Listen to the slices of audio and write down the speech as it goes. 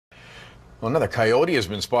Well, another coyote has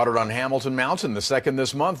been spotted on Hamilton Mountain, the second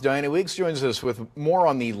this month. Diana Weeks joins us with more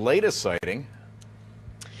on the latest sighting.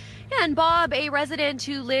 And Bob, a resident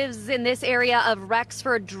who lives in this area of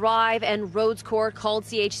Rexford Drive and Rhodes Court, called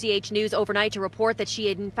CHCH News overnight to report that she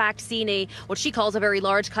had in fact seen what she calls a very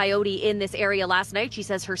large coyote in this area last night. She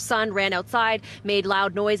says her son ran outside, made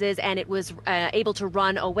loud noises, and it was able to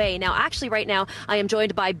run away. Now, actually, right now, I am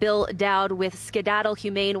joined by Bill Dowd with Skedaddle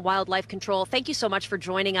Humane Wildlife Control. Thank you so much for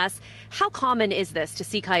joining us. How common is this to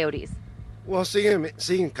see coyotes? Well,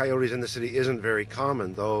 seeing coyotes in the city isn't very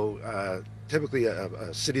common, though. Typically,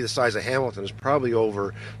 a city the size of Hamilton is probably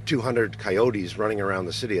over 200 coyotes running around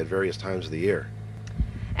the city at various times of the year.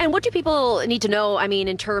 And what do people need to know, I mean,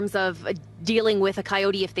 in terms of dealing with a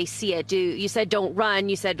coyote if they see it? You said don't run.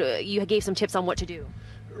 You said you gave some tips on what to do.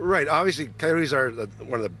 Right. Obviously, coyotes are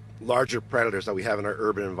one of the larger predators that we have in our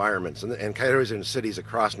urban environments, and coyotes are in cities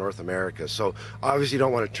across North America. So obviously you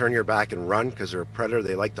don't want to turn your back and run because they're a predator.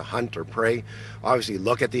 They like to hunt or prey. Obviously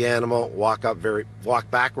look at the animal, walk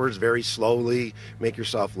backwards very slowly, make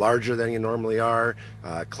yourself larger than you normally are,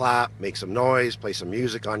 clap, make some noise, play some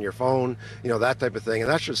music on your phone, that type of thing,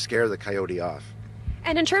 and that should scare the coyote off.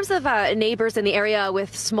 And in terms of neighbors in the area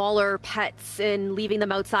with smaller pets and leaving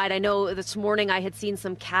them outside, I know this morning I had seen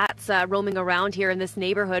some cats roaming around here in this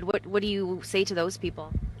neighborhood. What do you say to those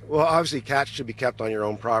people? Well, obviously cats should be kept on your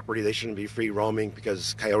own property. They shouldn't be free roaming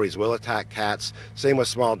because coyotes will attack cats. Same with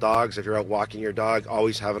small dogs. If you're out walking your dog,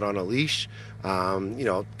 always have it on a leash.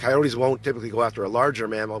 Coyotes won't typically go after a larger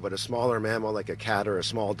mammal, but a smaller mammal like a cat or a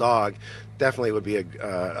small dog definitely would be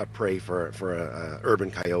a prey for an urban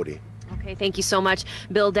coyote. Okay, thank you so much.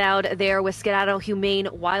 Bill Dowd there with Skedaddle Humane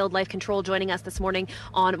Wildlife Control joining us this morning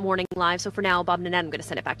on Morning Live. So for now, Bob Nanette, I'm going to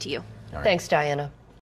send it back to you. Thanks, Diana.